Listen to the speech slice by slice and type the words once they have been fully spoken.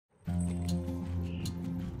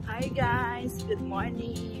Hi guys, good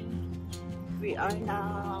morning. We are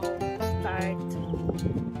now start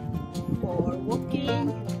for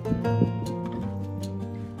walking.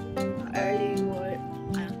 Early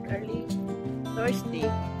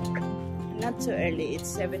Thursday. Not so early,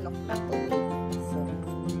 it's 7 o'clock already. So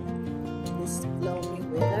this gloomy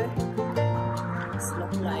weather. It's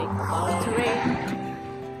look like about to rain.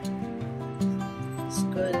 It's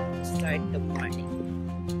good to start the morning.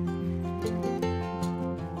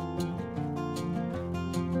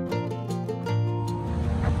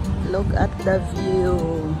 Look at the view.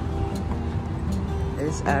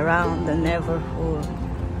 It's around the neighborhood.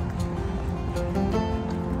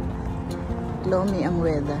 Gloomy ang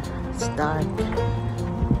weather. It's dark.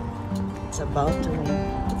 It's about to rain.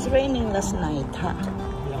 It's raining last night, huh?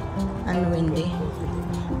 Yeah. And windy.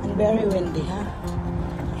 And very windy, huh?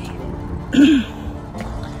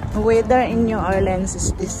 The weather in New Orleans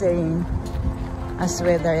is the same as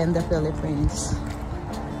weather in the Philippines.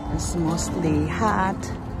 It's mostly hot.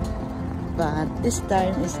 But this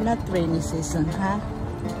time is not rainy season, huh?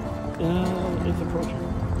 It's approaching.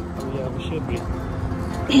 Yeah, we should be.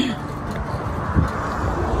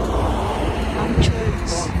 Ang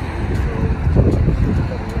church.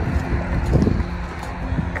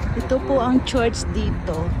 Ito po ang church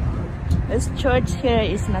dito. This church here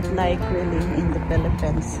is not like really in the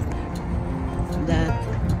Philippines. That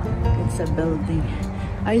it's a building.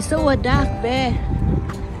 I saw a duck, be.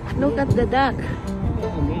 Look at the duck.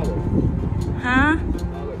 Huh?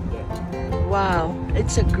 Wow,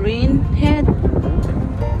 it's a green head.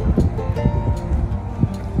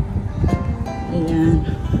 Ayan.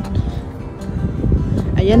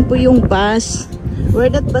 Ayan po yung bus.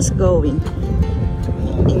 Where that bus going?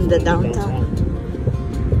 In the downtown.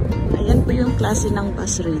 Ayan po yung klase ng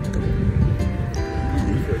bus rito.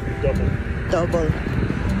 Double.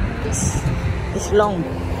 It's long,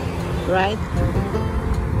 right?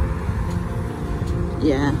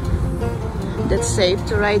 Yeah. That's safe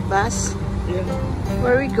to ride bus? Yeah.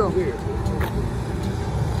 Where we go? Here.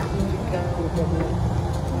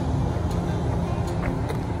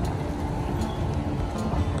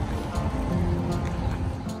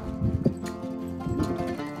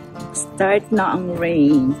 Start na ang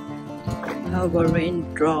rain. How about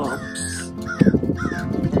raindrops?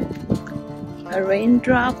 A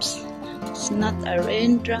raindrops? It's not a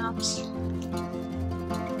raindrops.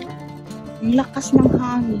 Ang lakas ng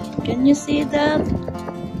hangin. Can you see that?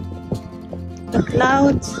 The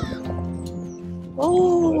clouds.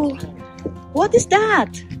 Oh, what is that?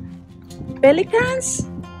 Pelicans?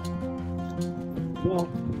 No.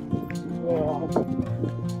 Oh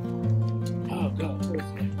God.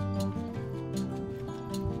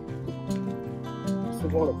 It's a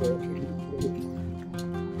water bird.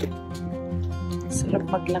 Sarap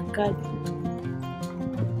maglakad.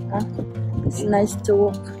 Huh? It's nice to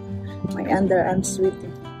walk. My underarms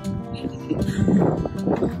sweating.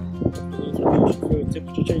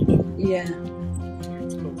 Temperature change. Yeah.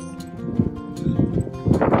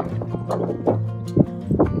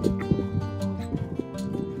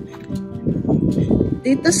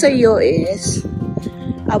 Dito sa US,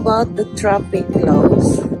 about the traffic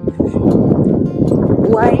laws.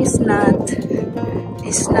 Why is not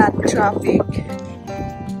traffic?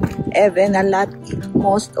 Even a lot,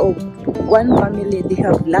 most of one family, they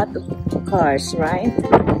have lot of cars, right?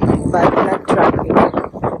 But not traffic.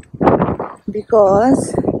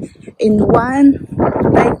 Because in one,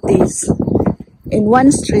 like this, in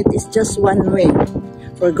one street is just one way.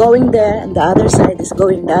 We're going there and the other side is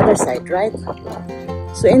going the other side, right?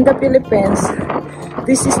 So in the Philippines,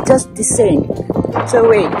 this is just the same. So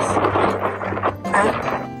ways.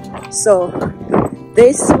 So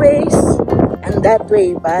this ways and that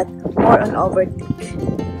way, but more on overtake.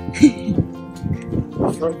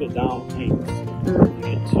 Further down Haynes, you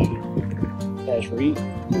get to Cash Reed.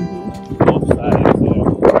 Both sides.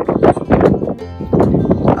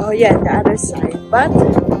 Oh yeah, the other side. But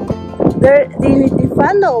they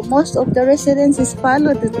follow. Most of the residences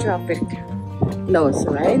follow the traffic laws,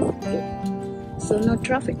 right? So no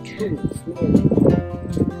traffic. Yeah.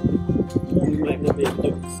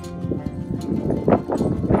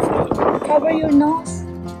 Cover your nose.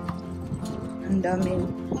 Ang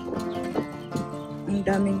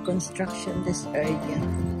daming construction this area.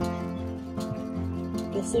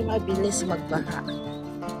 Kasi mabilis magbaha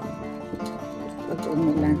pag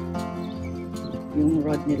umulan yung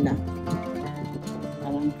road nila.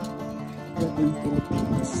 Parang road ng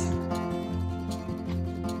Philippines.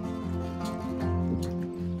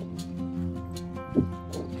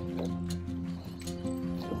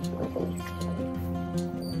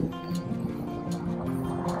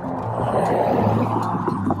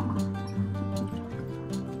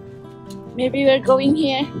 Maybe we're going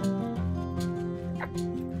here.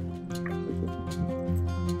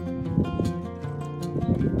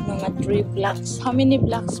 Mga 3 blocks. How many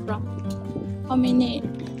blocks from? How many?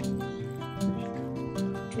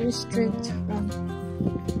 3 streets from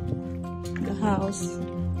the house.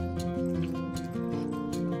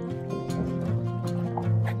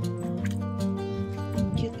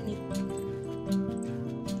 Cute.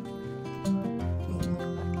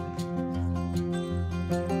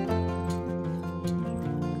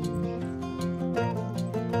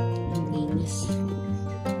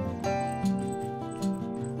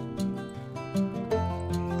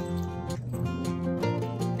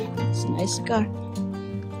 It's a nice car.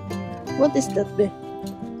 What is that, be?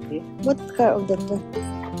 What car of that one?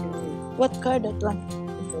 What car that one?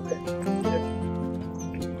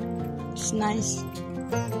 It's nice.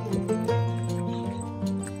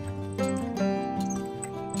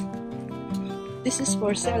 This is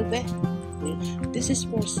for sale, be? This is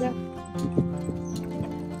for sale.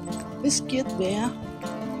 It's cute, be, huh?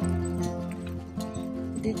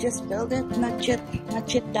 They just built it, not yet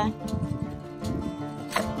done.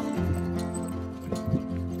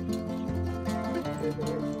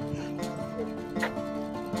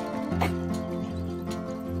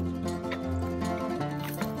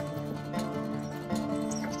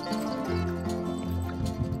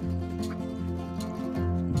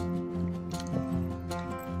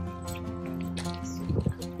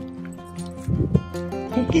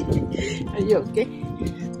 Are you okay?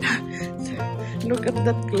 Look at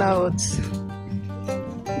that clouds.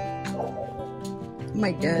 Oh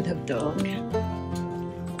my God, a dog.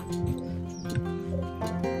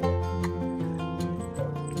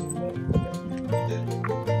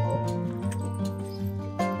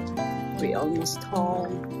 We almost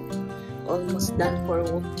home. Almost done for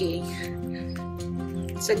walking.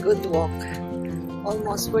 It's a good walk.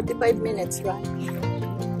 Almost 45 minutes, right?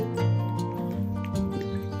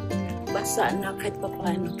 Basa na kahit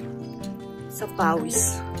paano sa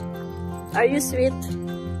pawis. Are you sweet?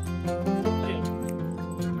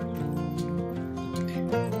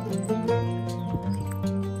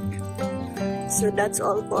 So that's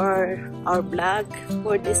all for our vlog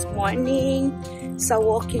for this morning. Sa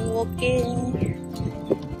walking.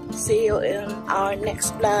 See you in our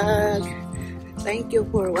next vlog. Thank you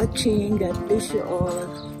for watching. God bless you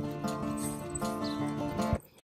all.